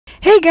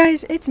Hey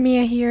guys, it's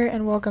Mia here,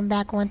 and welcome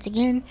back once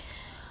again.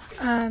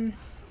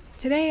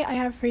 Today I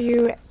have for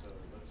you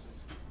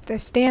the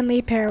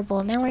Stanley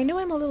Parable. Now I know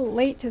I'm a little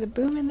late to the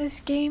boom in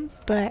this game,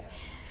 but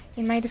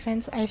in my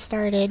defense I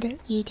started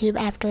YouTube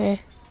after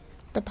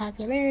the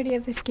popularity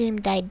of this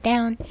game died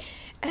down,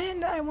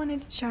 and I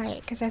wanted to try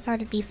it because I thought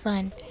it'd be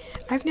fun.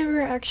 I've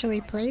never actually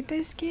played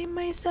this game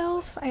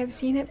myself. I have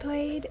seen it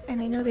played,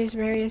 and I know there's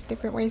various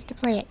different ways to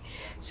play it.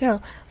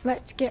 So,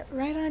 let's get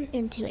right on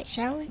into it,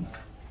 shall we?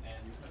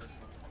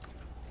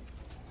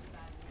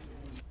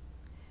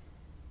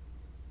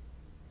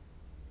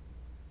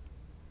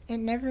 It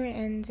never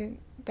ends, and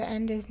the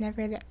end is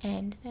never the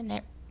end,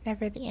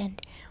 never the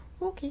end.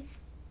 Okay.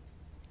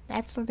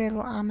 That's a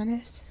little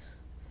ominous.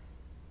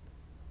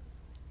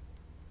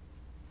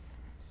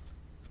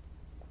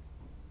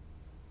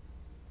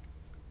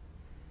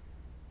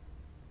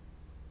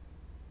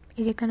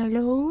 Is it gonna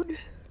load?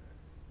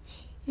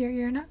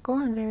 You're not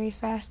going very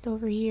fast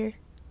over here.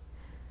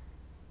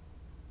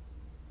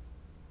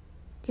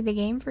 Did the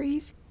game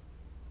freeze?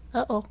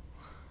 Uh-oh.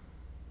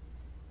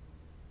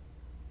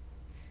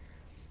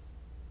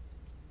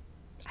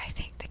 I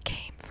think the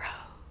game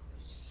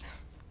froze.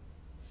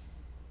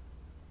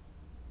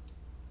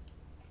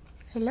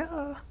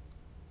 Hello?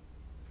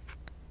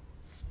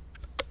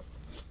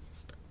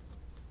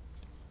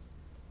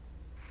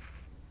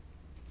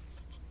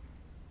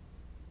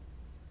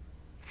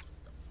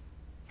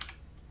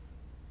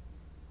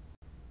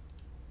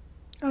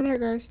 Oh, there it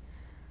goes.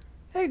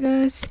 There it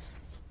goes.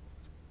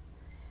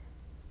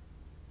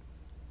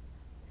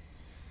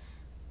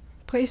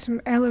 Play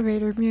some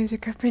elevator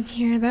music up in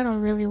here. That'll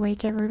really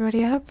wake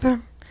everybody up.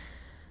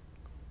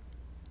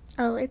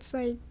 Oh, it's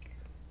like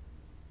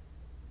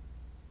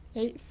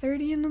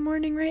 8:30 in the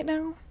morning right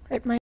now.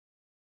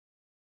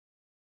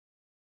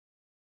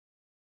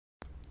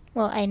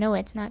 Well, I know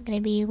it's not going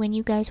to be when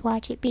you guys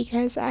watch it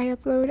because I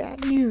upload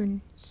at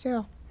noon.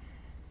 So,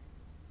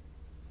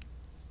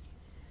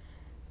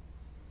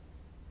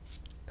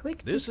 click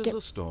to This skip. is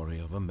the story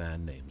of a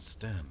man named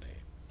Stanley.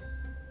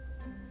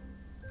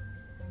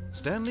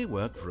 Stanley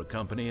worked for a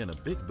company in a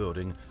big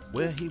building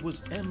where he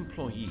was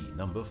employee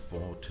number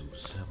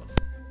 427.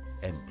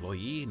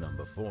 Employee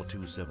number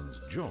 427's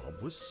job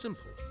was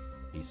simple.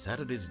 He sat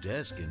at his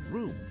desk in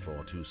room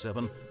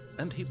 427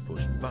 and he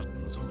pushed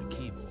buttons on a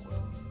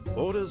keyboard.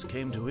 Orders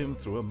came to him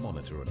through a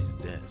monitor on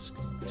his desk,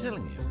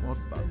 telling him what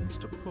buttons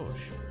to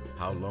push,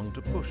 how long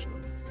to push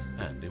them,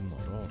 and in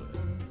what order.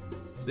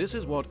 This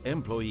is what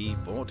employee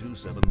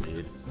 427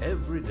 did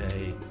every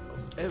day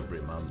of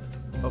every month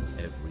of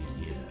every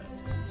year.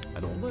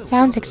 And although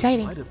Sounds others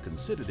exciting. might have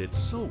considered it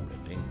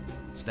soul-rending,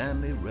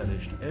 Stanley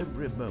relished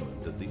every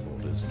moment that the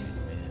orders came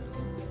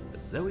in,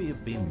 as though he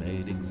had been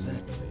made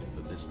exactly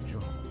for this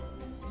job.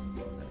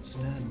 And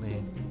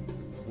Stanley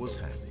was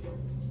happy.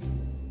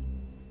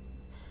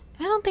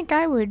 I don't think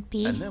I would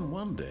be. And then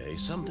one day,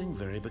 something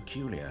very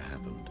peculiar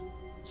happened.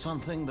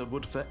 Something that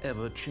would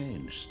forever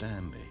change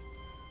Stanley.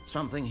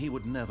 Something he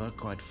would never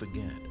quite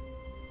forget.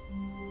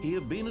 He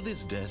had been at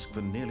his desk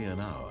for nearly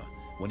an hour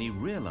when he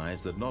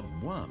realized that not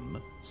one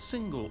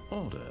single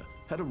order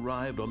had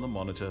arrived on the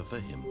monitor for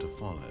him to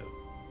follow.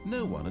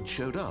 No one had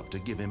showed up to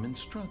give him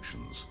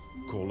instructions,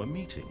 call a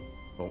meeting,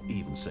 or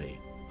even say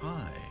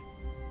hi.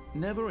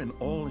 Never in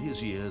all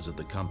his years at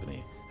the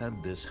company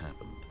had this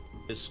happened.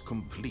 This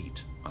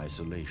complete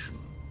isolation.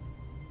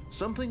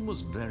 Something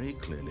was very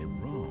clearly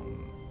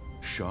wrong.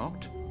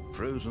 Shocked,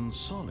 frozen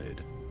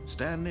solid,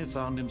 Stanley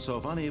found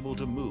himself unable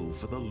to move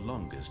for the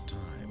longest time.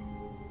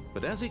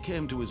 But as he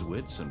came to his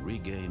wits and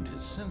regained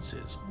his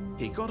senses,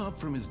 he got up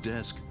from his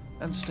desk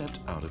and stepped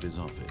out of his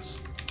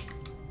office.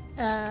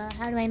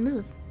 How do I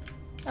move?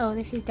 Oh,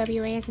 this is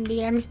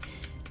WASD.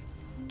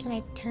 Can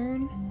I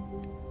turn?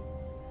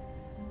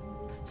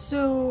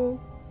 So,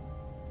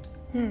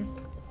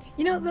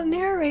 you know, the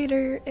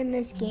narrator in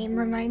this game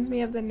reminds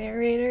me of the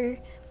narrator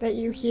that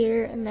you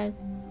hear in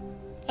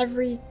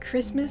every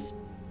Christmas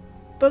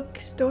book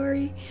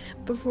story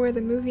before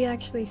the movie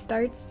actually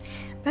starts.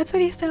 That's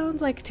what he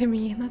sounds like to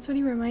me, and that's what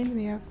he reminds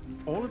me of.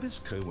 All of his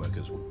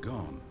co-workers were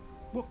gone.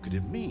 What could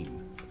it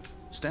mean?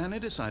 Stanley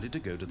decided to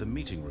go to the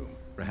meeting room.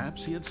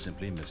 Perhaps he had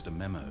simply missed a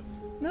memo.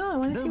 No, I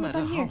want to see what's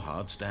on here. No matter how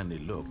hard Stanley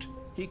looked,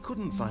 he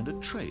couldn't find a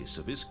trace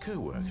of his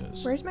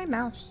co-workers. Where's my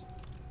mouse?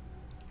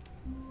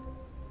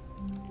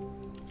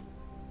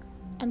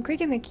 I'm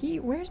clicking the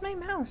key. Where's my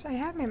mouse? I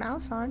had my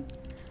mouse on.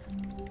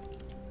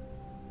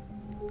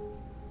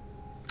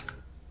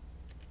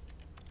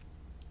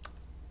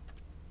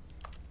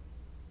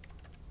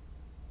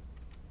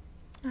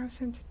 Mouse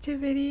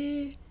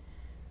sensitivity.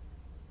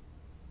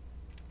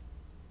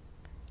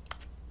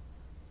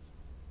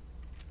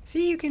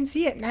 See, you can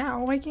see it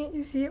now. Why can't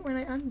you see it when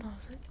I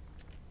unpause it?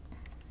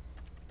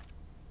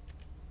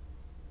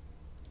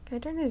 Can I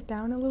turn this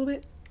down a little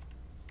bit?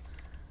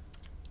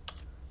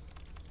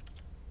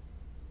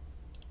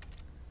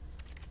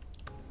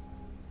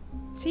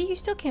 See, you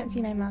still can't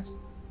see my mouse.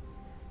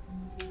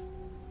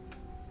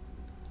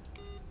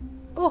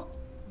 Oh,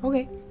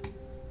 okay.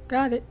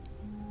 Got it.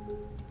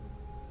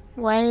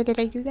 Why did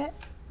I do that?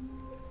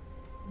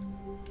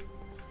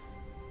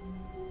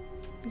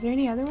 Is there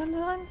any other ones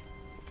on?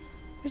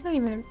 There's not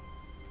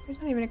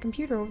even a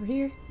computer over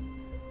here.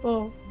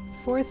 Well,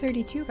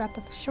 432 got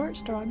the short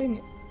straw, didn't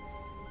it?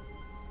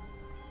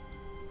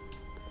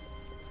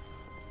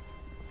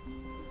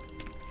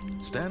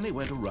 Stanley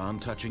went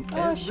around touching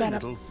every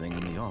little thing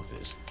in the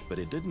office, but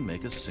it didn't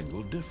make a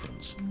single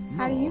difference.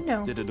 How do you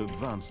know? Did it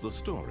advance the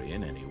story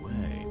in any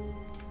way?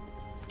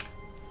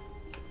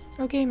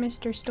 Okay,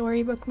 Mr.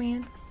 Storybook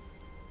Man.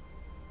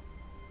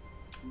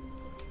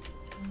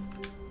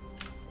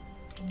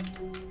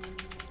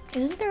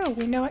 Isn't there a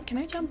window? Can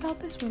I jump out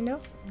this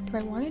window? Do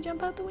I want to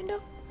jump out the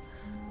window?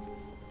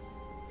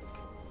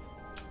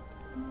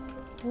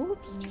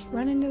 Oops, just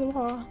run into the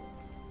wall.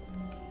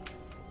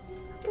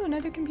 Ooh,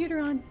 another computer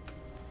on.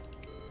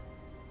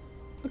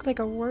 Looked like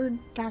a Word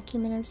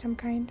document of some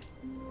kind.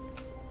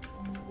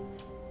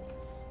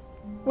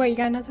 What, you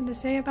got nothing to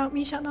say about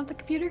me shutting off the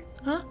computer?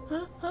 Huh?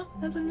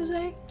 Nothing to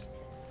say?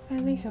 I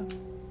don't think so.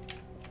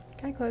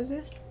 Can I close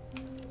this?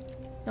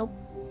 Nope.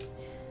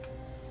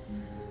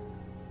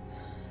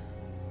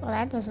 Well,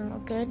 that doesn't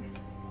look good.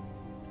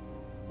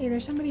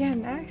 Either somebody had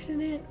an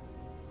accident.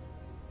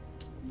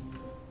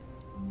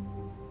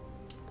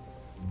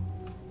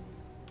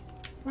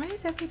 Why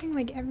is everything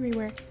like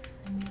everywhere?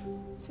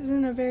 This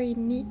isn't a very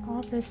neat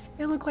office.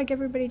 It looked like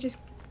everybody just...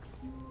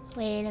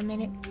 Wait a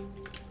minute.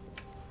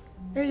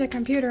 There's a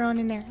computer on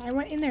in there. I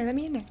went in there. Let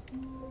me in there.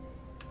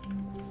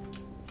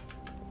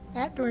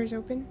 That door's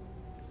open.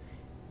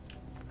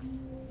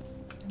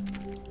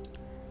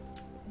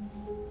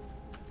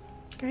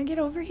 Can I get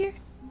over here?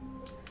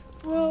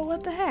 Whoa,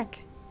 what the heck?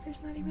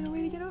 There's not even a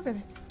way to get over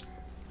there.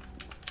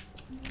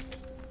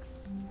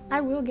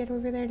 I will get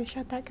over there to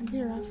shut that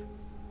computer off.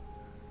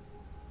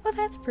 Well,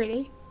 that's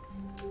pretty.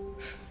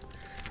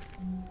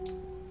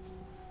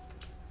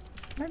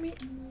 Let me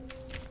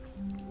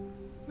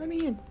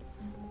in.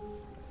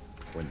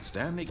 When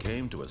Stanley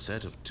came to a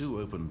set of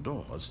 2 open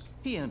doors,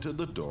 he entered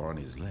the door on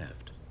his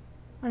left.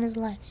 On his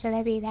left, so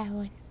that'd be that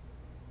one.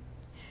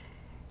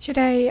 Should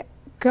I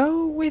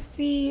go with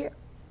the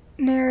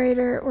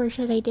narrator or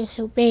should I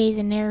disobey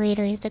the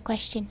narrator is the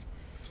question.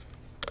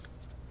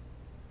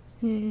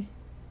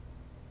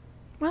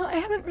 Well, I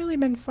haven't really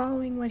been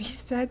following what he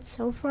said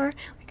so far.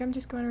 Like, I'm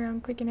just going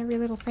around clicking every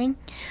little thing.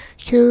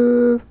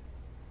 So,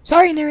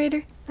 sorry,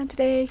 narrator. Not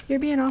today. You're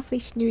being awfully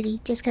snooty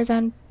just because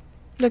I'm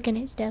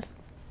looking at stuff.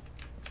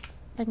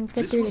 If I can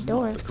fit through the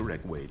door. This was not the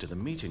correct way to the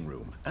meeting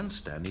room, and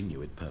Stanley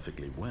knew it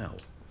perfectly well.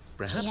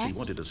 Perhaps he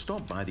wanted to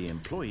stop by the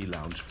employee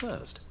lounge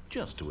first,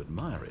 just to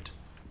admire it.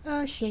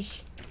 Oh,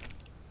 shush.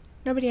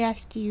 Nobody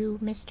asked you,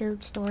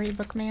 Mr.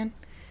 Storybook Man.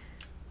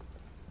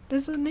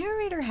 Does the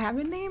narrator have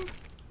a name?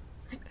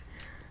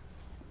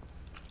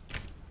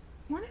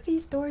 One of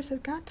these doors has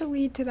got to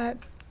lead to that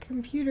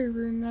computer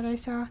room that I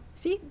saw.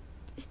 See?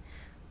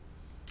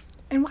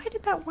 And why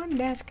did that one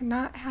desk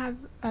not have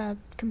a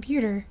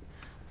computer?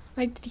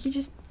 Like, did he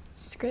just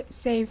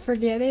say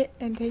forget it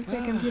and take the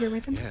computer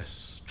with him?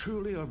 Yes,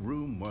 truly a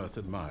room worth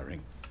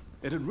admiring.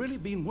 It had really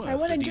been worth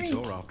the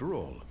detour drink. After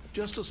all,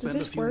 just to spend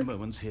a few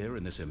moments here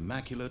in this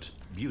immaculate,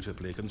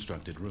 beautifully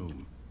constructed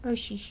room. Oh,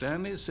 sheesh.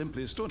 Stanley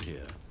simply stood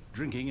here,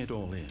 drinking it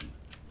all in.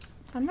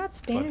 I'm not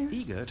standing. But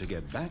eager to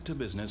get back to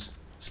business,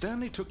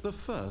 Stanley took the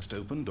first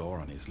open door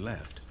on his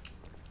left.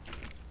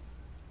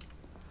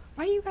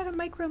 Why you gotta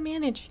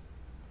micromanage?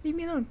 Leave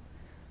me alone.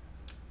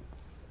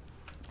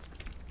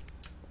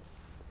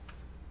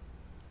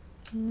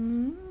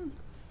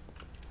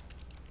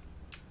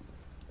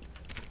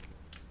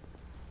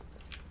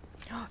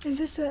 Is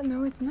this a...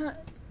 No, it's not.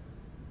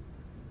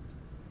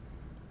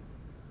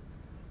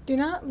 Do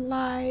not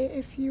lie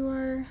if you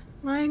are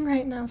lying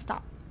right now.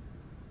 Stop.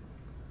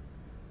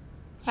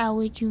 How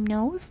would you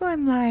know if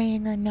I'm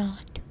lying or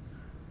not?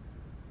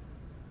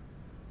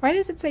 Why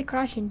does it say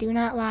caution, do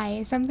not lie?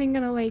 Is something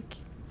gonna, like...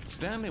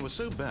 Stanley was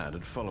so bad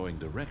at following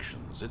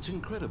directions, it's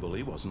incredible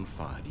he wasn't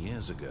fired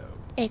years ago.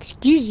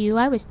 Excuse you,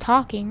 I was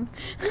talking.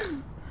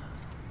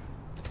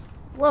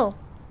 Whoa.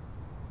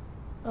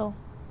 Oh.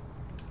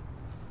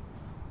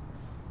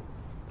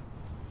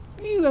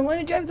 Ew, I want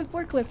to drive the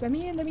forklift. Let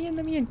me in.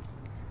 Is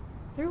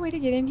there a way to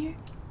get in here?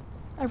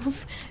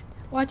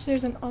 Watch,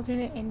 there's an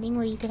alternate ending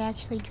where you could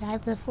actually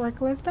drive the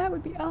forklift. That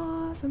would be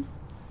awesome.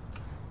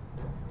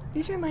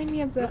 These remind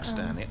me of the... Look,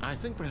 Stanley, I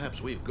think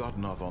perhaps we've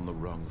gotten off on the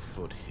wrong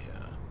foot here.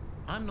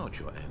 I'm not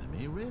your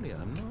enemy, really,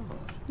 I'm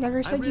not.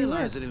 Never said you were. I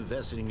realize that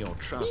investing your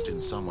trust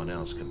in someone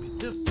else can be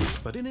difficult,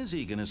 but in his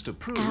eagerness to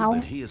prove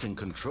that he is in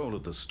control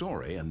of the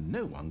story and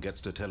no one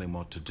gets to tell him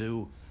what to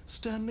do,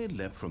 Stanley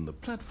leapt from the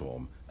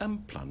platform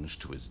and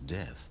plunged to his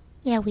death.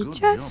 Yeah, we Good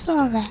just job,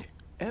 saw Stanley. that.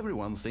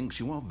 Everyone thinks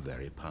you are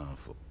very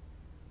powerful.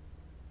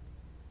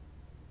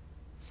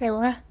 Say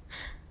what?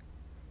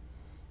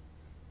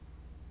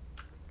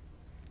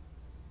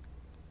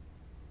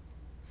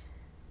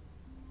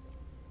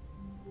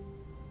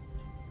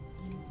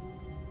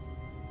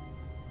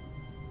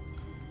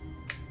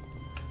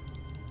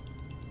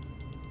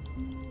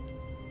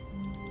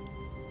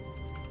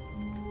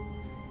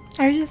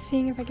 I was just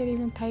seeing if I could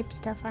even type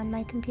stuff on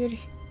my computer.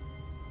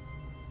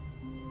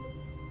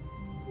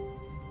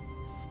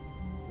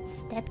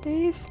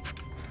 Deputies?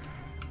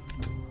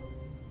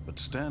 But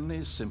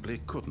Stanley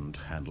simply couldn't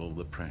handle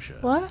the pressure.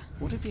 What?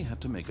 What if he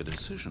had to make a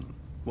decision?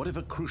 What if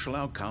a crucial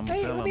outcome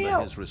Hey, fell let me under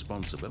out. his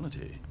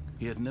responsibility?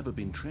 He had never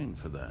been trained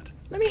for that.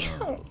 Let me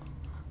out.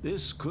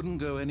 This couldn't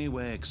go any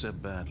way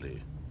except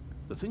badly.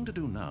 The thing to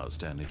do now,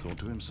 Stanley thought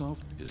to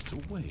himself, is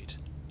to wait.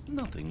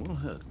 Nothing will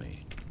hurt me.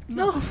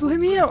 No, Nothing let will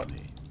me break out.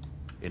 me.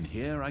 In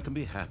here I can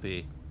be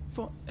happy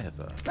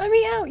forever. Let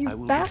me out, I you will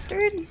be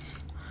bastard.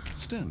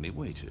 Stanley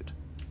waited.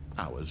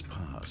 Hours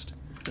passed,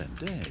 then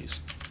days.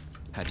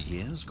 Had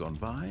years gone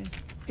by?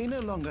 He no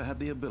longer had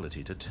the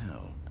ability to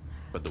tell.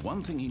 But the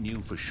one thing he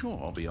knew for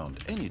sure,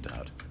 beyond any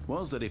doubt,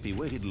 was that if he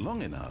waited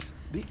long enough,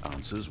 the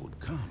answers would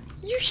come.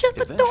 You shut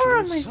the door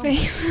on my Eventually,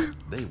 face.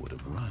 someday, they would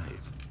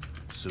arrive.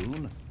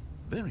 Soon,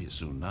 very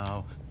soon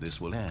now,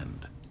 this will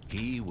end.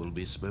 He will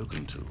be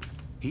spoken to.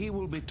 He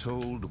will be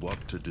told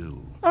what to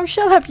do. Oh,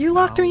 shut up. You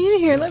locked Now me in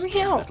here. it's Let just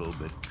me a out. little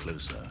bit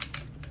closer.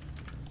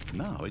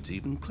 Now it's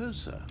even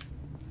closer.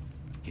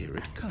 Here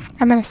it comes.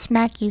 I'm gonna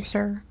smack you,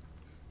 sir.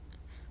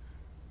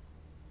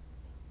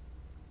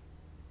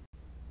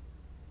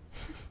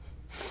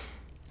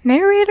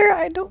 Narrator,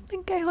 I don't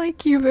think I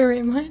like you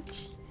very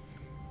much.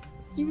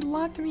 You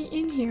locked me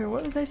in here.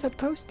 What was I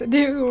supposed to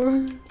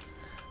do?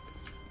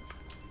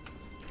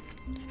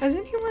 Has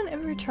anyone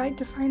ever tried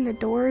to find the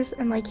doors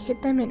and like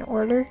hit them in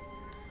order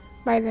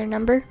by their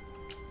number?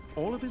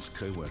 All of his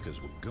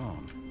co-workers were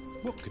gone.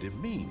 What could it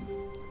mean?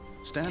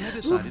 Stanley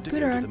decided to go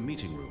to the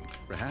meeting room.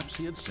 Perhaps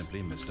he had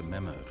simply missed a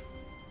memo.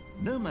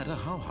 No matter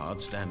how hard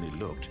Stanley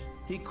looked,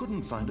 he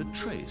couldn't find a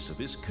trace of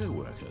his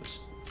co-workers.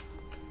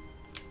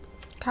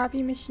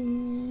 Copy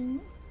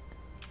machine.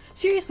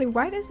 Seriously,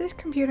 why does this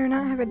computer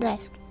not have a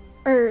desk?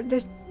 Or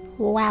this,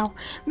 wow,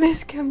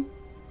 this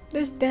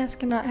desk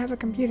cannot have a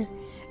computer.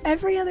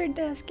 Every other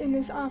desk in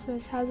this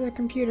office has a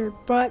computer,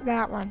 but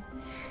that one.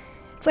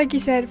 It's like you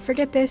said,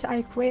 forget this,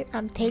 I quit,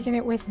 I'm taking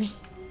it with me.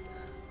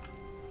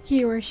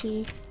 He or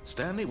she.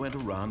 Stanley went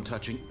around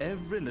touching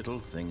every little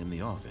thing in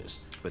the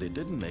office, but it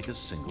didn't make a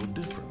single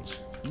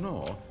difference,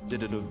 nor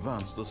did it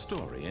advance the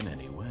story in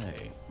any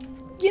way.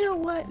 You know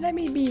what? Let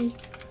me be.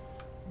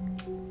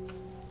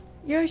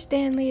 Your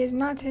Stanley is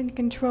not in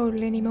control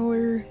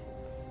anymore.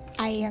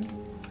 I am.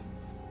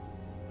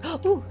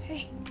 Oh,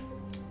 hey.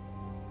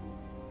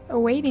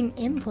 Awaiting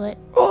input.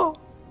 Oh!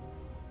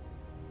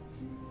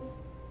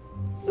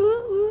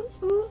 Ooh.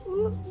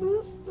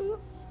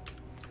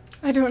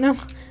 I don't know.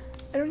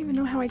 I don't even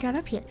know how I got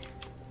up here.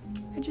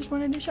 I just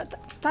wanted to shut the...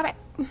 Stop it!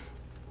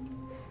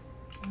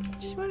 I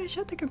just wanted to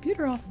shut the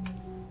computer off.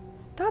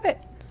 Stop it!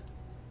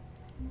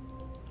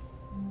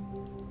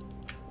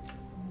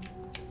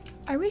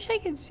 I wish I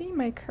could see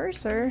my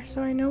cursor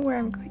so I know where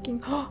I'm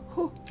clicking.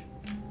 Oh,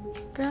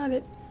 got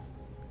it.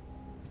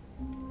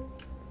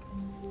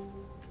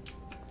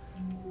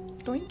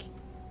 Doink.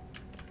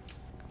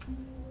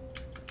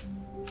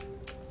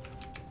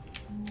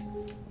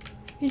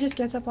 He just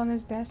gets up on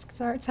his desk,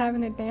 starts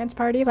having a dance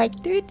party, like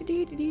do do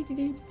do do do do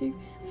do do.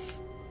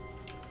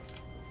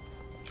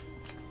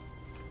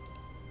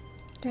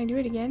 Can I do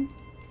it again?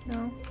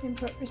 No.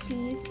 Input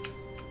received.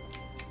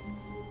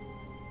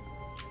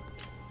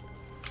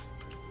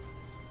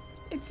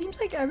 It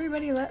seems like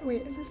everybody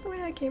wait, is this the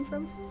way I came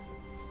from?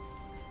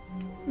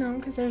 No,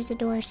 because there's the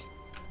doors.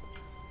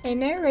 Hey,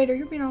 narrator,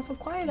 you're being awful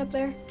quiet up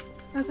there.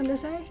 Nothing to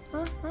say?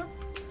 Huh?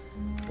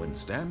 When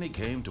Stanley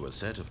came to a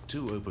set of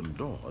two open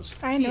doors,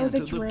 I he know the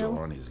entered the drill.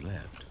 door on his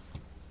left.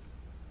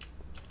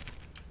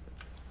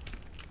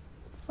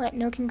 What,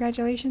 no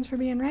congratulations for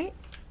being right?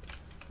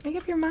 Make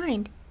up your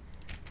mind.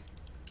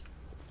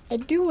 I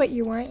do what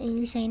you want and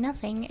you say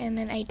nothing, and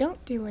then I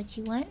don't do what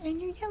you want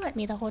and you yell at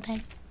me the whole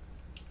time.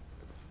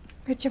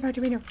 Jump out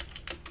the window.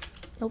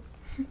 Nope.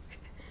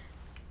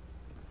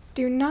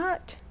 Do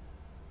not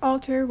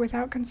alter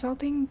without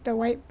consulting the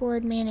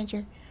whiteboard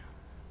manager.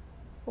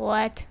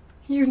 What?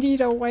 You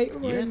need a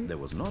whiteboard. Yet there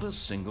was not a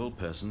single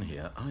person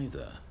here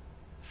either.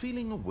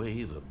 Feeling a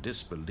wave of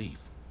disbelief,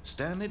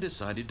 Stanley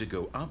decided to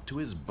go up to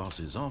his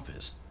boss's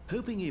office,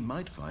 hoping he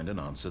might find an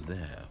answer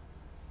there.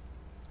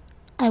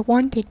 I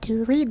wanted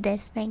to read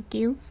this, thank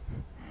you.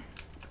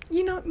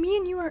 You know, me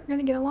and you aren't going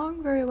to get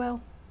along very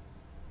well.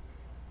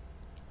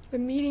 The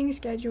meeting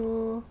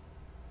schedule,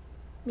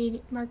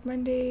 mark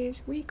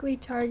Mondays, weekly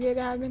target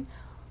admin.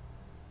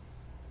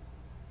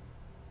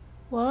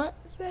 What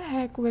the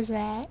heck was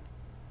that?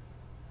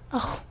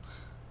 Oh.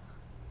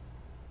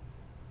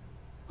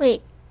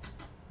 Wait.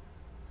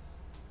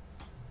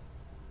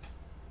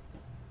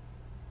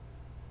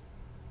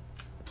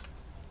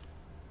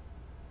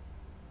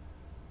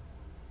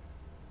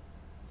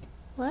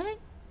 What?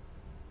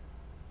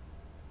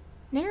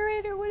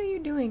 Narrator, what are you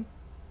doing?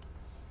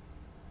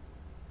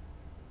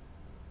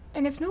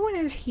 And if no one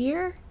is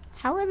here,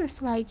 how are the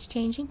slides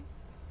changing?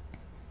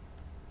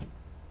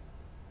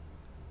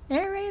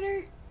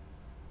 Narrator?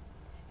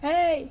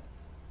 Hey!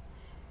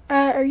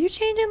 Are you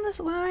changing the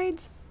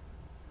slides?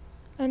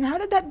 And how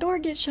did that door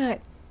get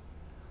shut?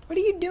 What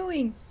are you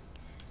doing?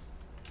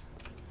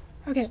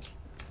 Okay.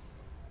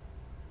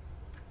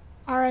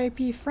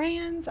 R.I.P.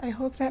 Franz. I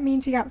hope that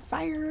means he got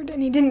fired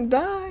and he didn't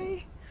die.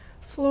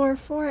 Floor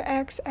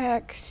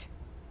 4XX.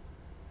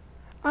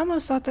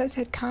 Almost thought that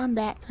said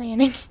combat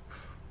planning.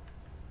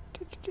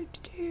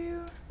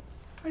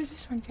 What does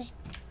this one say?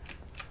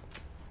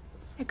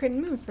 I couldn't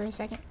move for a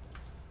second.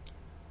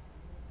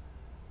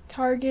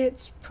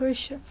 Targets,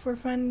 push for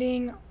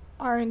funding,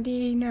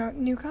 R&D, now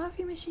new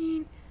coffee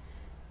machine,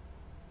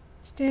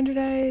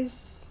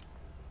 standardize,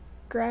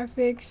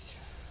 graphics,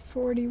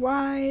 40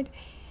 wide,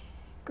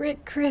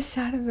 get Chris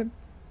out of the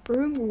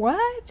broom,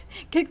 what?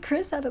 Get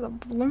Chris out of the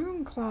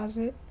broom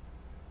closet.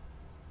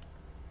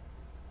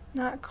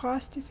 Not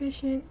cost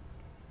efficient.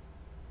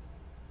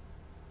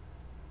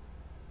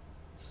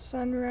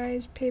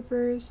 Sunrise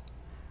papers.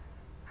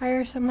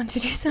 Hire someone to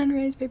do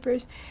sunrise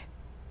papers.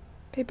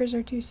 Papers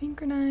are too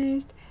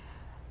synchronized.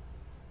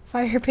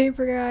 Fire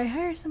paper guy.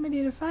 Hire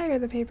somebody to fire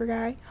the paper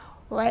guy.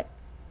 What?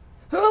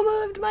 Who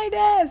moved my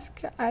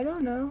desk? I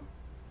don't know.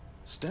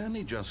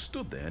 Stanley just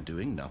stood there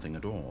doing nothing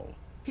at all.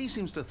 He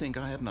seems to think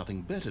I have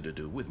nothing better to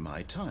do with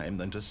my time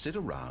than to sit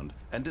around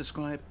and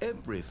describe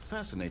every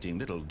fascinating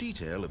little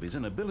detail of his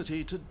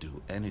inability to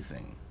do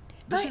anything.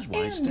 This is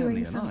why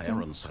Stanley and I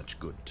are on such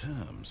good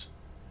terms.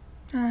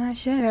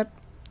 Shut up.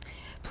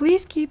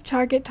 Please keep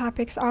target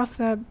topics off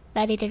the...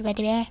 I'm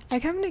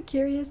kind of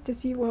curious to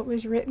see what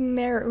was written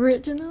there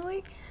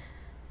originally.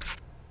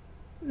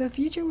 The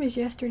future was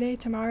yesterday,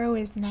 tomorrow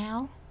is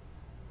now.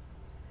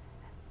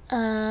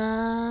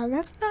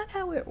 That's not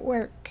how it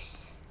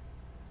works.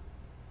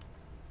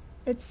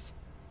 It's...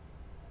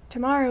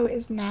 Tomorrow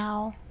is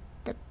now.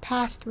 The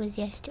past was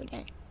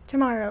yesterday.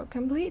 Tomorrow.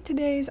 Complete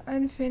today's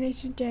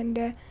unfinished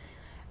agenda.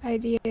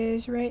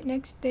 Ideas. Write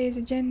next day's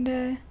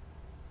agenda.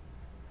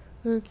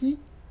 Okay.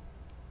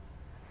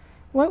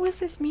 What was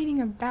this meeting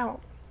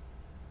about?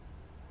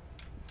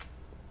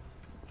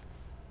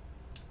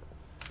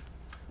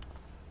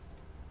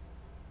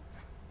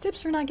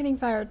 Tips for not getting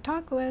fired.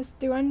 Talk less,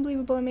 do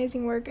unbelievable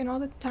amazing work, and all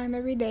the time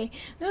every day.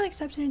 No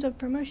exceptions of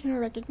promotion or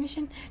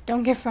recognition.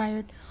 Don't get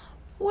fired.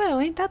 Well,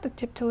 ain't that the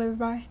tip to live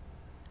by?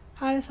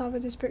 How to solve a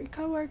disparate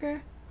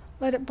coworker.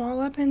 Let it ball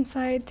up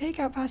inside. Take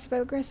out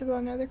passive-aggressive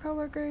on other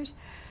coworkers.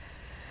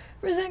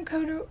 Resent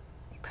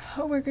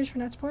coworkers for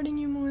not supporting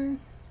you more.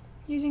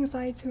 Using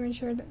slides to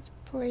ensure that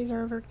employees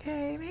are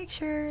okay. Make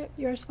sure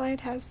your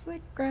slide has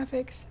slick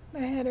graphics, the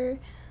header.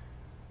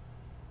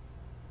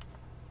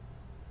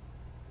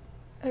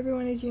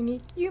 Everyone is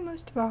unique, you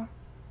most of all.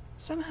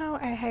 Somehow,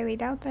 I highly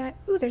doubt that.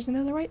 Ooh, there's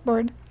another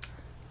whiteboard.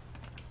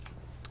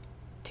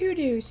 To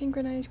do,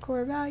 synchronize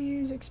core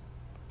values,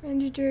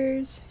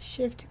 expenditures,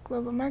 shift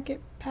global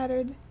market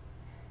pattern,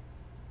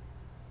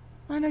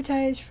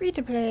 monetize free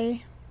to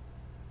play.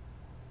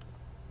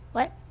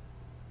 What?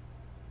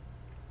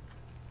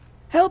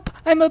 Help!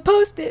 I'm a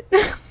post-it!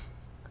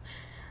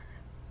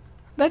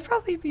 That'd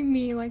probably be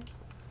me, like...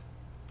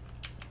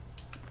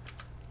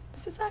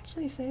 Does this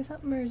actually say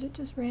something, or is it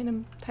just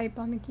random type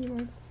on the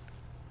keyboard?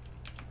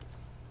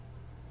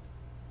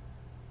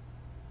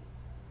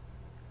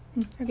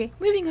 Okay,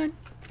 moving on.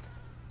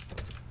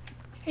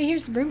 Hey,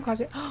 here's the broom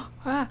closet.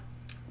 Ah!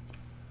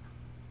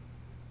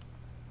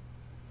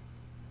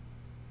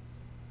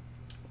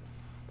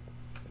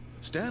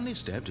 Stanley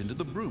stepped into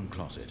the broom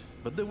closet,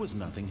 but there was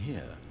nothing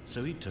here,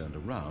 so he turned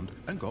around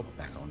and got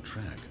back on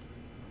track.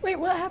 Wait,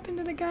 what happened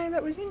to the guy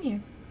that was in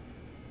here?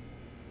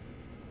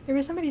 There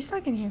was somebody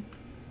stuck in here.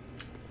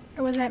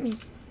 Or was that me?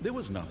 There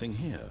was nothing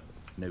here.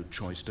 No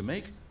choice to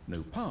make,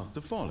 no path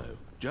to follow,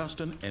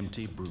 just an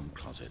empty broom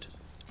closet.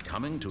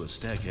 Coming to a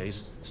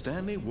staircase,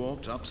 Stanley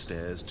walked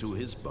upstairs to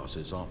his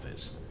boss's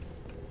office.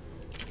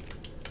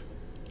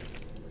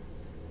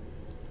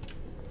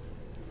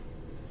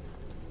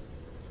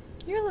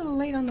 You're a little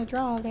late on the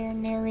draw there,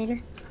 narrator.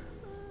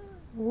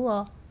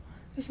 Whoa.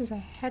 This is a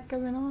heck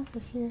of an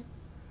office here.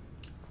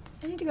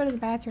 I need to go to the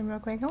bathroom real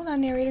quick. Hold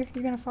on, narrator.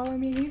 You're gonna follow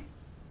me here?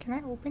 Can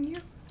I open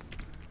here?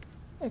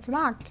 It's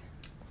locked.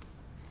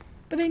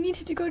 But I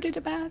needed to go to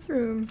the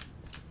bathroom.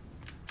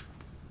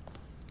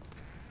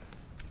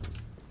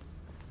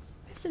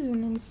 This is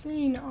an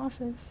insane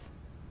office.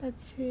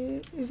 That's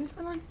it. Is this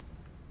one on?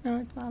 No,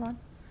 it's not on.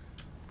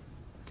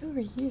 It's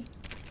over here.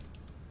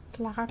 It's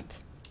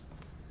locked.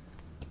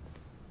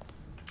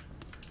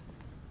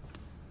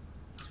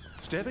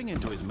 Stepping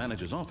into his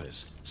manager's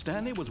office,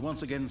 Stanley was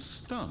once again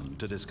stunned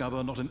to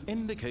discover not an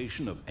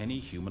indication of any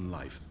human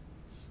life.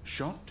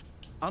 Shocked,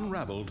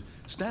 unraveled,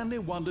 Stanley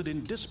wondered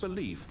in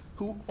disbelief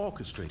who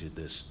orchestrated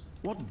this.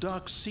 What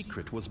dark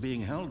secret was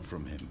being held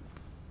from him?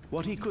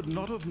 What he could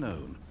not have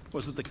known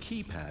was that the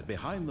keypad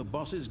behind the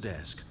boss's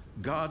desk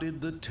guarded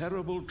the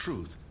terrible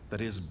truth that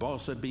his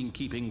boss had been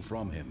keeping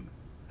from him.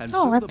 And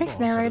so the boss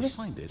had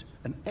assigned it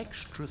an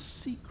extra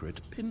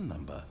secret PIN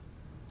number.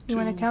 You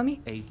want to tell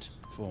me?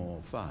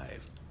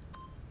 845.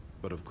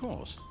 But of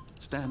course,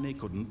 Stanley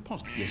couldn't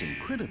possibly, yet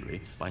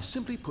incredibly, by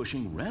simply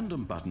pushing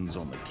random buttons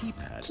on the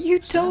keypad. You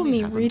told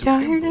me,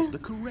 retard. The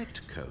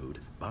correct code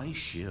by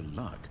sheer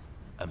luck.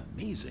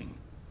 Amazing.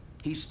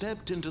 He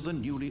stepped into the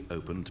newly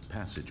opened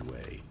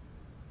passageway.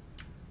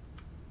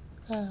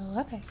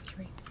 What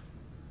passageway?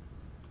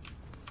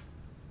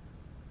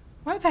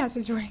 My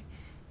passageway.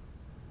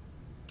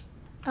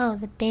 Oh,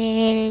 the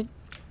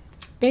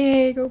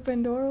big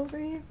open door over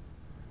here.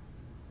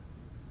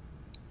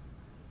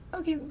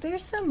 Okay,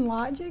 there's some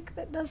logic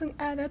that doesn't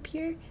add up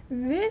here.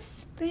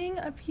 This thing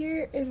up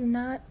here is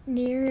not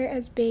near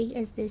as big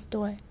as this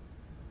door.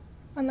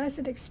 Unless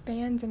it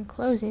expands and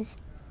closes.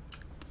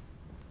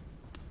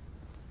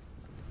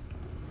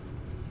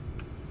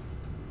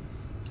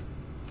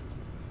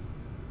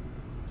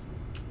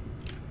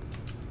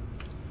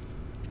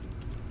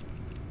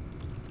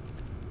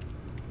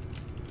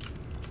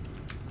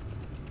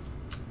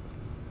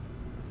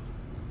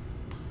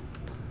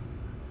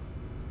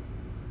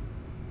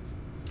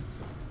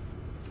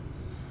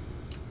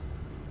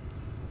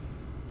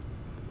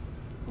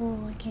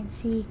 Oh, I can't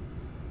see.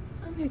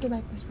 I'm gonna go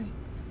back this way.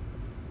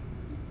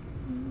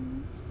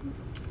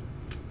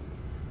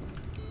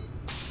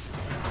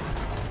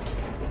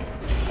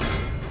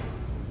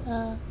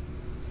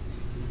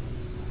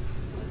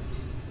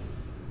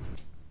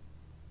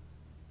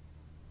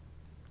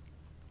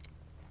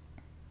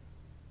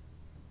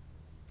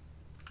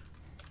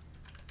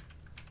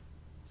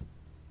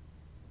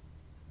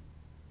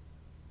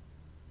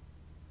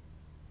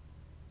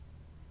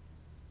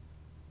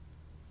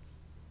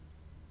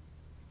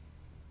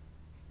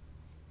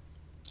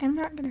 I'm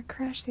not gonna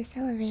crash this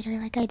elevator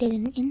like I did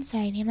in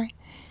Inside, am I?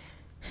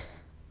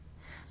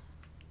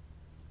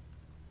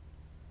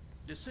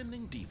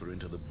 Descending deeper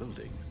into the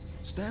building,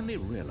 Stanley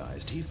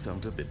realized he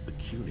felt a bit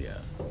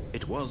peculiar.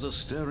 It was a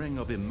stirring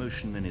of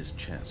emotion in his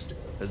chest,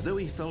 as though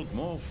he felt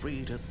more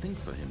free to think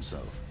for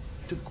himself,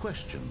 to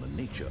question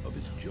the nature of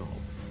his job.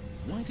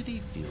 Why did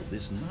he feel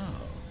this now,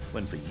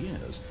 when for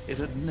years it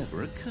had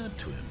never occurred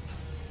to him?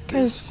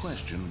 This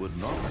question would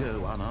not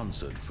go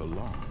unanswered for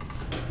long.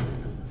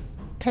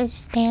 Because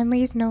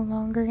Stanley's no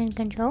longer in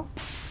control?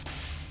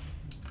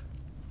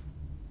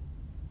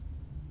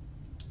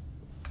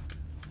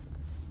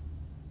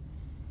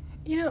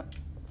 You know,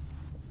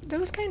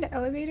 those kind of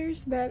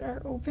elevators that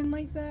are open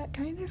like that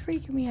kind of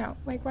freak me out.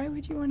 Like, why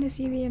would you want to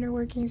see the inner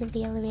workings of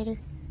the elevator?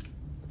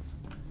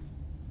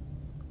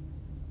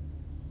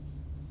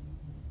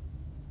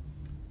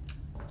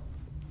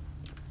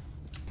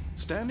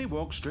 Stanley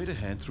walked straight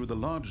ahead through the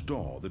large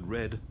door that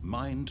read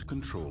Mind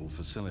Control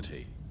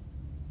Facility.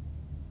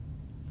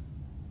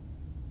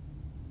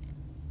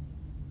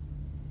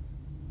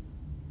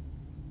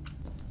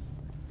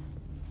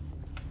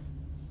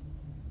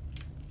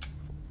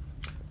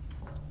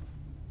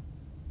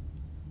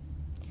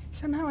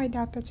 Somehow I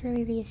doubt that's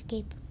really the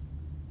escape.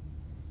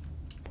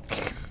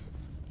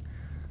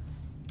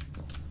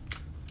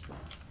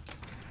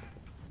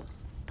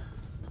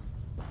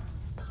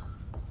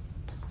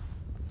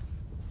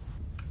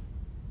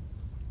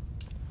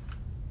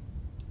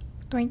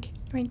 Doink,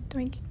 doink,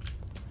 doink.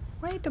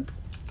 Why the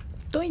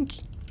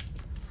doink?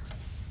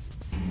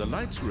 The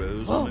lights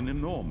rose on an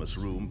enormous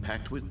room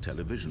packed with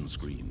television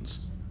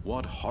screens.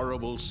 What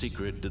horrible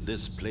secret did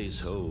this place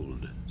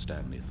hold?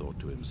 Stanley thought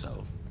to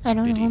himself. I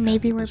don't know,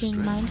 maybe we're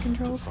being mind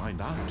controlled. To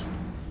find out.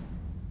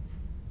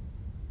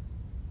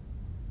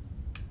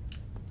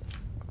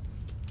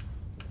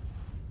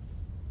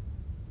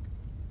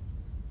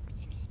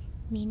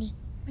 Meeny,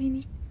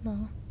 miny,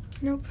 mo.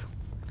 Nope.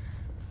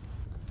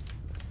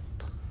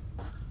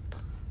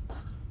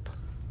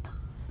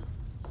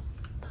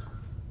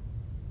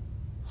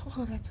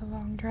 Oh, that's a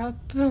long drop.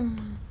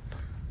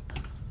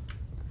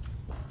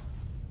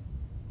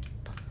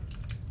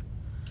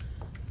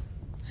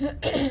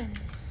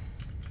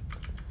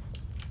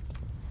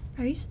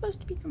 Are these supposed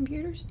to be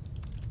computers?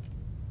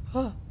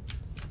 Oh.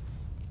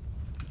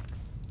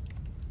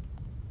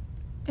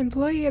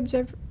 Employee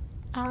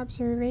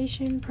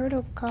observation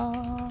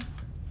protocol.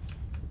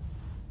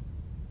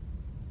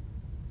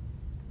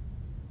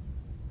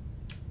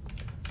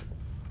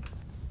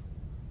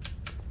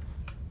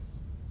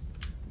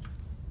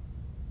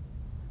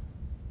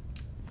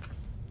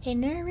 Hey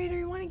narrator,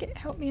 you want to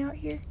help me out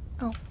here?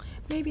 Oh,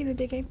 maybe the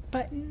big A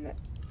button that...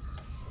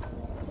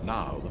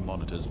 Now the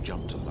monitors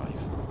jumped to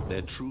life,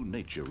 their true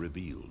nature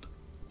revealed.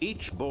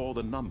 Each bore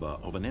the number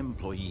of an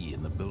employee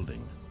in the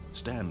building,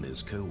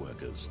 Stanley's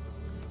co-workers.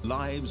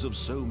 Lives of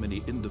so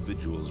many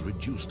individuals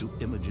reduced to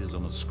images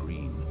on a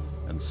screen,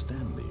 and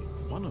Stanley,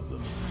 one of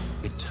them,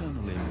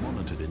 eternally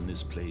monitored in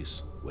this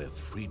place where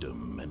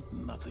freedom meant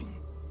nothing.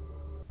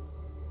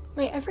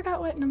 Wait, I forgot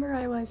what number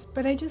I was,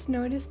 but I just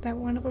noticed that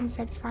one of them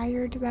said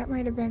fired. That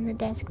might have been the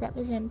desk that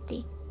was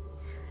empty.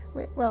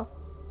 Wait, well,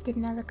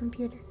 didn't have a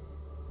computer.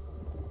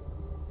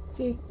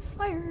 See,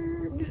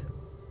 fired.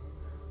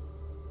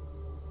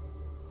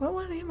 What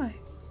one am I?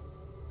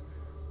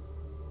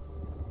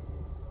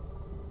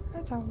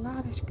 That's a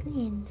lot of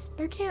screens.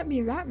 There can't be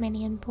that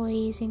many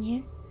employees in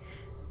here.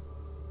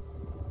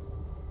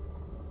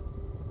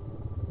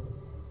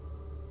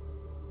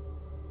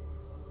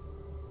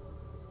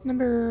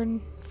 Number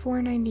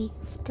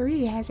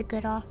 493 has a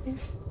good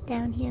office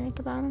down here at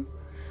the bottom.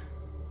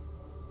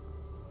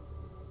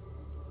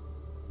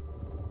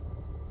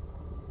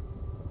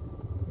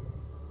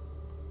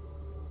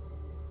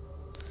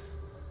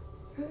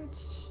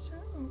 That's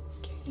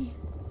okay.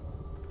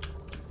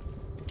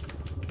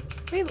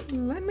 Wait,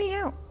 let me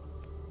out.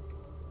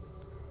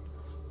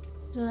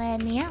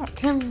 Let me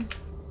out.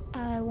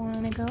 I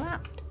want to go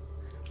out.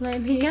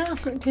 Let me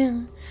out.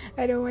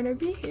 I don't want to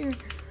be here.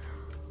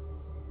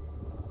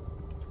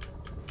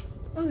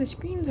 Oh, the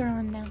screens are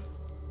on now.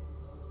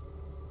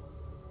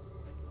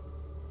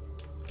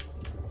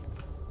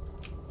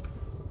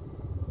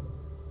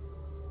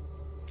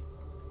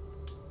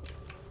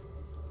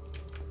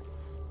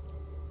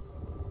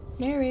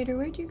 Narrator,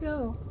 where'd you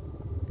go?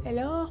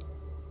 Hello?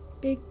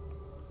 Big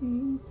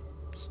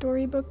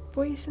storybook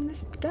voice in the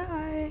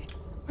sky.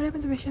 What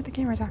happens if I shut the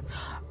cameras off?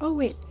 Oh,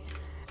 wait.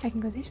 I can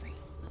go this way.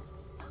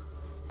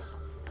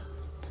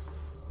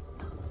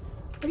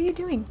 What are you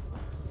doing?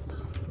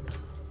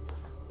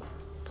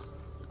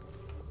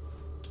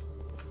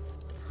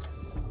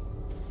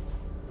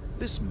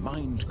 This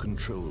mind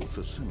control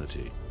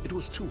facility, it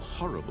was too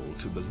horrible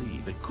to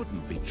believe. It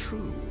couldn't be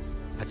true.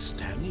 Had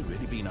Stanley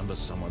really been under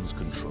someone's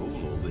control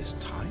all this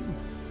time?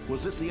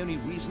 Was this the only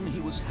reason he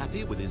was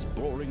happy with his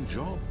boring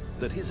job?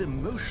 That his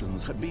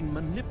emotions had been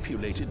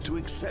manipulated to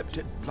accept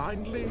it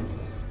blindly?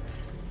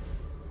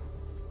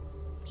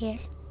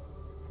 Yes.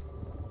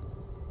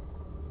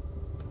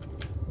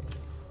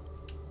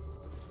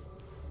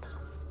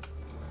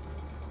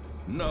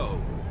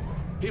 No.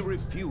 He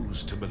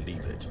refused to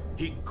believe it.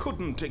 He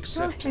couldn't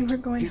accept and it. we're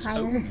going His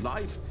higher. own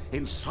life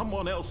in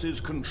someone else's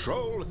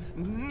control?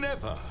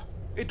 Never.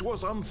 It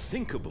was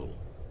unthinkable.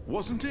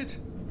 Wasn't it?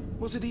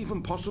 Was it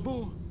even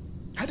possible?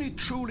 Had he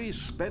truly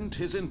spent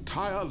his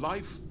entire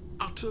life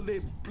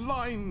utterly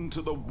blind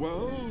to the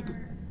world?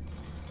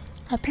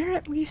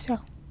 Apparently so.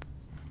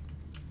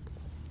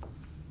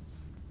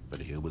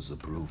 But here was the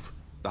proof.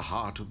 The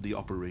heart of the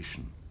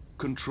operation.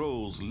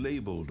 Controls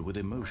labeled with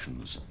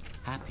emotions.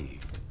 Happy,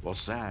 or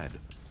sad,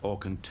 or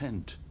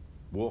content.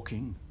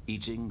 Walking,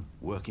 eating,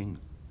 working.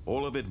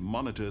 All of it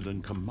monitored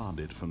and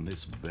commanded from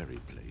this very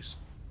place.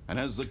 And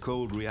as the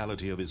cold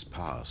reality of his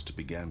past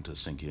began to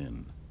sink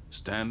in,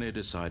 Stanley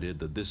decided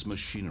that this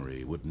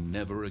machinery would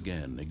never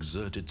again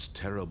exert its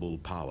terrible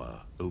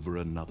power over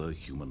another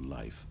human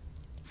life.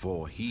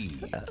 For he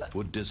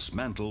would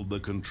dismantle the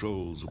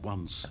controls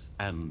once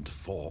and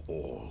for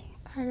all.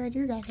 How do I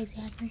do that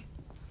exactly?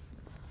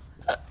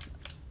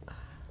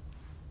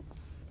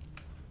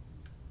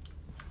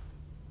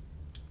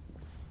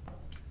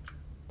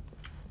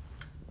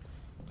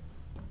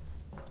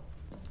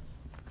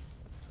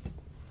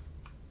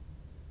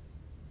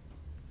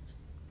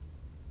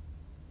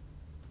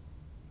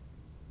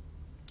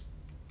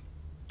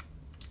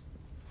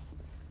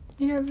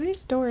 You know,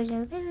 these doors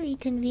are very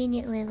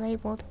conveniently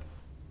labeled.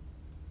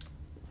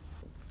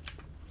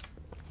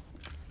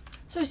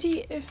 So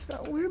see, if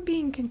we're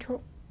being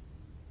controlled,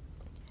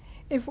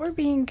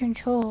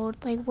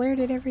 like, where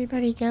did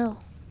everybody go?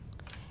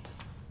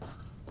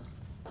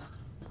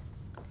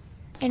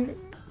 And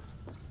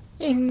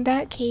in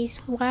that case,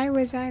 why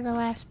was I the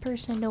last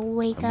person to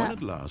wake And up? when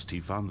at last he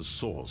found the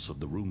source of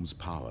the room's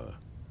power,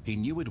 he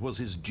knew it was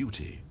his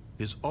duty,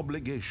 his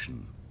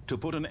obligation, to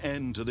put an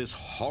end to this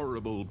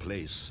horrible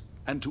place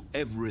and to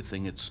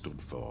everything it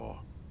stood for.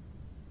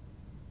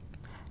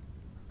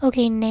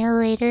 Okay,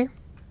 narrator,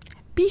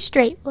 be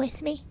straight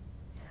with me.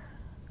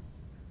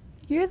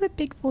 You're the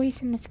big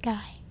voice in the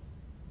sky.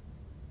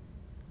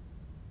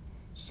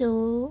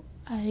 So,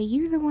 are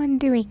you the one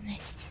doing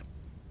this?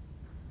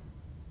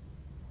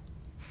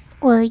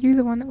 Or are you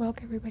the one that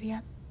woke everybody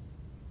up?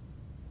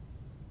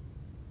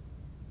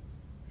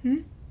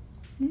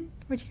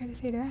 What you gotta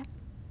say to that?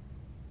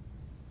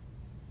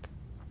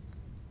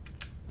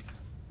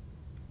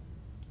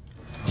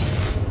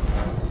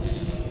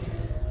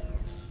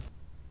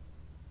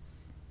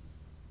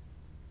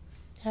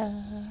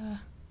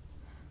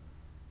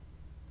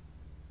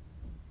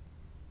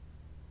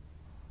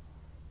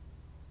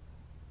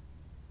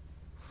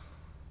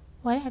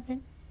 What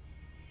happened?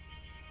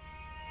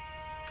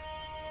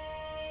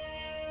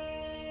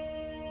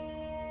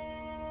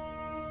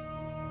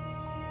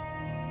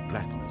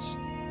 Blackness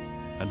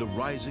and a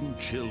rising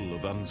chill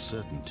of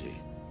uncertainty.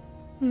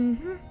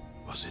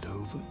 Was it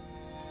over?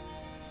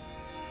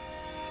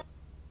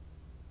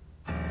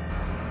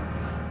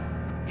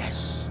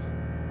 Yes.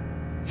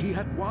 He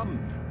had won.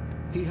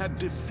 He had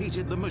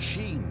defeated the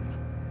machine,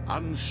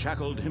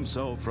 unshackled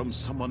himself from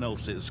someone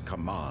else's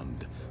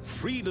command.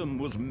 Freedom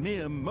was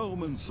mere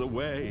moments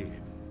away.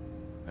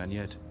 And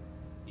yet,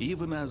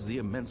 even as the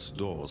immense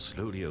door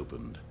slowly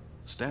opened,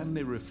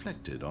 Stanley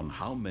reflected on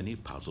how many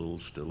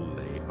puzzles still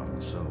lay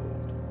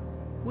unsolved.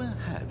 Where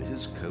had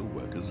his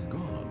co-workers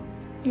gone?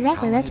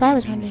 Exactly, How that's had what I he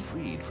was been wondering.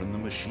 freed from the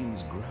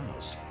machine's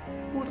grasp?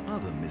 What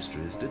other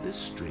mysteries did this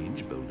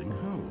strange building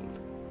hold?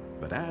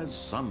 But as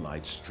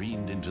sunlight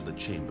streamed into the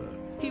chamber,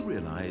 he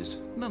realized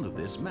none of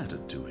this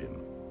mattered to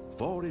him,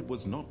 for it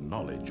was not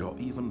knowledge or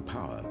even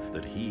power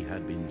that he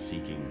had been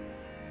seeking,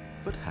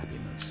 but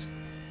happiness.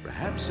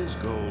 Perhaps his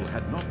goal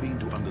had not been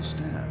to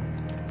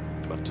understand,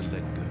 but to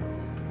let go.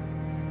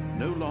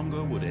 No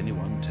longer would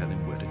anyone tell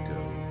him where to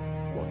go,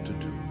 what to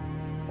do,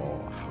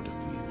 or how to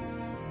feel.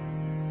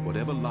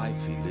 Whatever life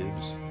he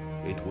lives,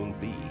 it will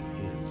be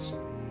his.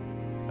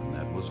 And and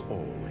that was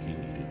all he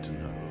needed to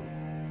know.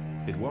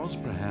 It was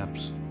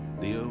perhaps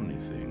the only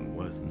thing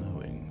worth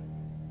knowing.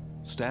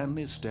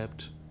 Stanley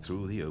stepped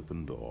through the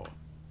open door.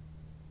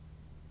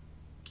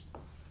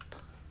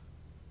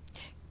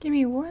 Give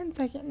me 1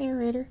 second,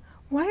 narrator.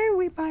 Why are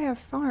we by a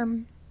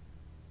farm?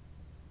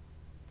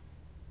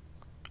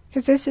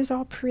 Because this is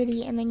all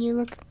pretty, and then you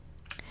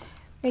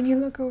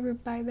look over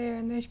by there,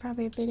 and there's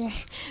probably a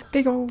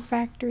big old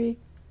factory.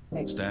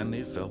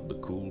 Stanley felt the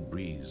cool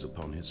breeze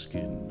upon his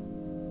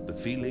skin, the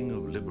feeling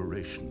of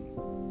liberation,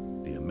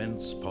 the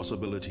immense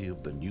possibility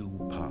of the new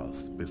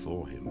path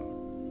before him.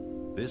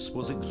 This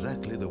was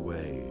exactly the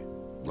way,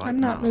 right I'm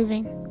not now,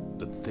 moving.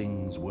 that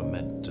things were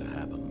meant to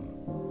happen.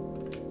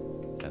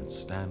 And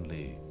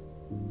Stanley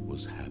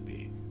was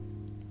happy.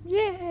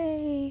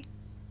 Yay!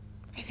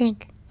 I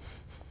think.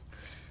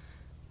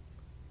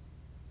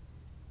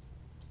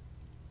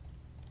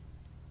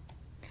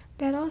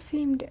 That all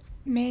seemed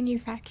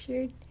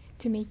manufactured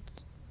to make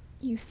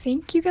you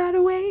think you got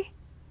away.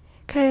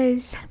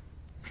 'Cause,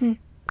 I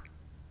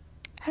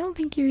don't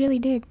think you really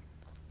did.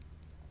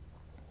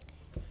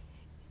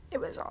 It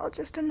was all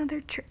just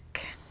another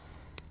trick.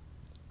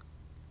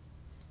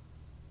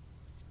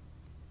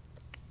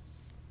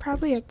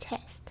 Probably a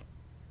test.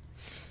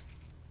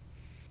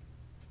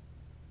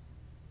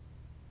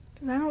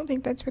 'Cause I don't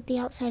think that's what the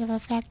outside of a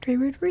factory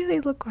would really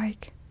look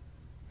like.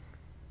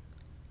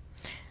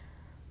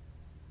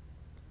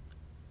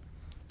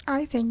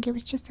 I think it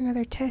was just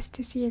another test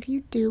to see if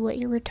you do what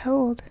you were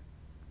told.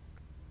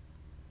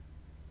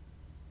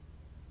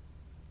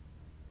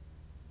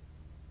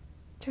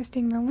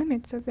 Testing the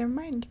limits of their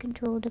mind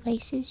control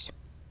devices.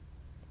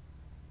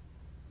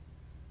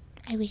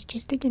 I was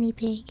just a guinea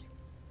pig.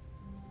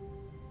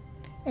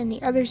 And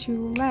the others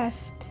who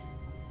left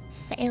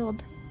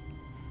failed.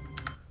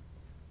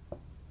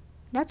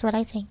 That's what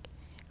I think.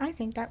 I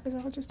think that was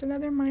all just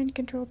another mind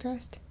control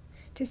test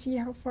to see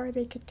how far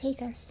they could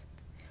take us.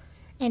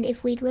 And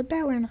if we'd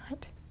rebel or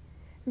not.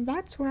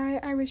 That's why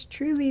I was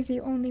truly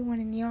the only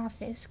one in the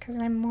office, because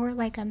I'm more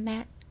like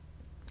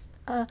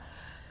a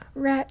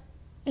rat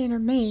in a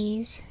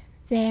maze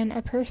than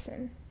a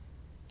person.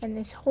 And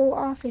this whole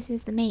office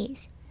is the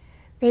maze.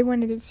 They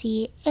wanted to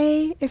see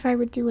A, if I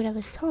would do what I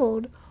was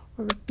told,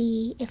 or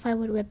B, if I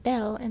would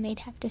rebel and they'd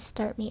have to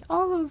start me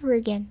all over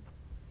again.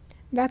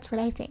 That's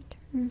what I think.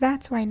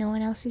 That's why no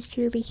one else is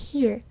truly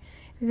here.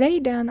 They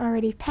done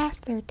already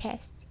passed their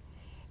test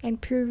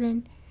and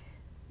proven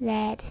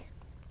that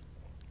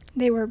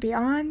they were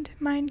beyond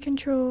mind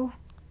control,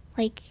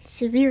 like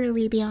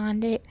severely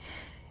beyond it,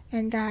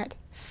 and got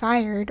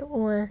fired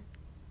or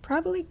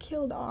probably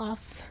killed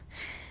off.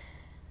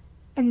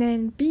 And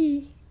then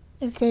B,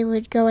 if they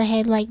would go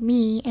ahead like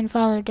me and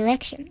follow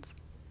directions.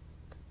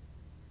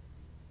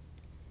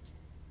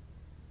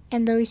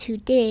 And those who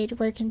did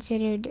were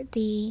considered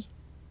the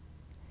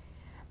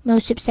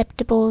most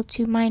susceptible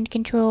to mind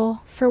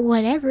control for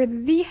whatever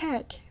the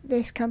heck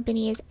this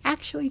company is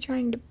actually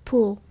trying to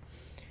pull.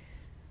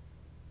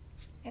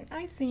 And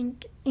I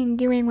think in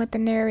doing what the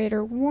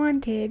narrator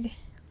wanted,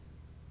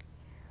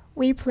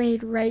 we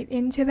played right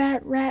into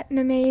that rat in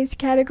a maze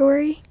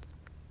category.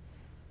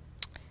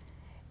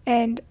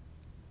 And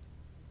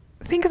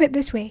think of it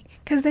this way,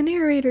 because the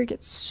narrator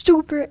gets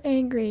super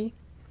angry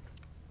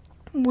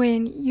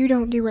when you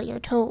don't do what you're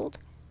told.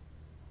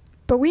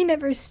 But we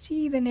never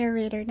see the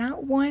narrator.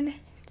 Not one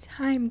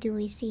time do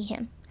we see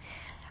him.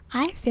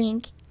 I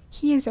think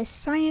he is a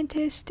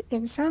scientist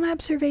in some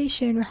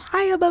observation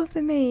high above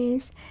the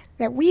maze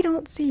that we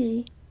don't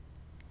see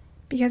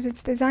because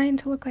it's designed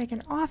to look like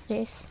an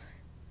office.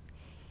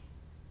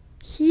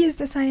 He is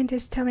the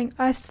scientist telling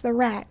us, the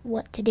rat,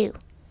 what to do.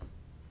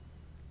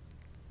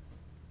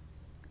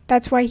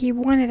 That's why he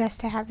wanted us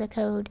to have the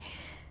code.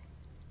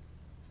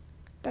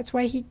 That's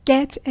why he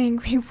gets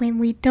angry when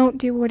we don't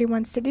do what he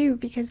wants to do,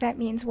 because that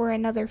means we're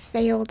another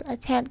failed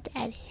attempt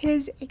at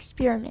his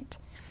experiment.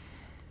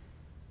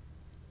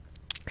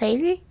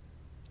 Crazy?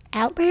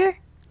 Out there?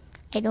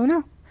 I don't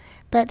know.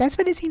 But that's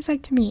what it seems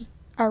like to me.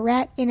 A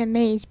rat in a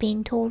maze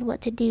being told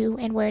what to do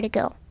and where to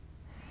go.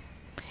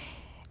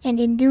 And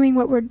in doing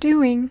what we're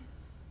doing,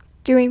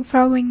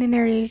 following the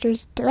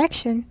narrator's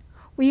direction,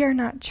 we are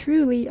not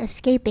truly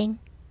escaping,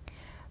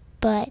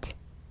 but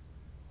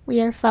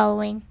we are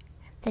following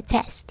the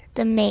test,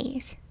 the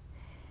maze.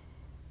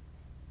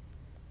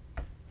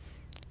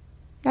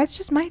 That's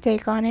just my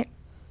take on it.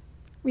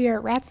 We are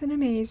rats in a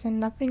maze and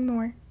nothing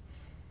more.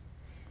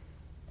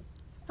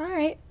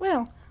 Alright,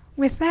 well,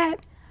 with that,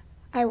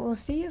 I will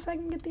see if I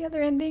can get the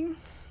other ending.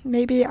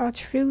 Maybe I'll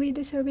truly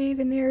disobey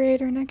the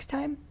narrator next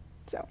time.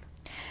 So,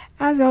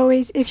 as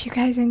always, if you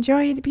guys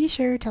enjoyed, be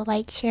sure to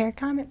like, share,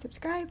 comment,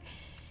 subscribe,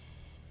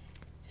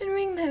 and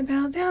ring that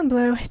bell down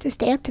below to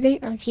stay up to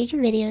date on future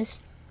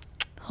videos.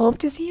 Hope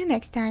to see you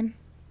next time.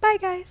 Bye,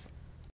 guys.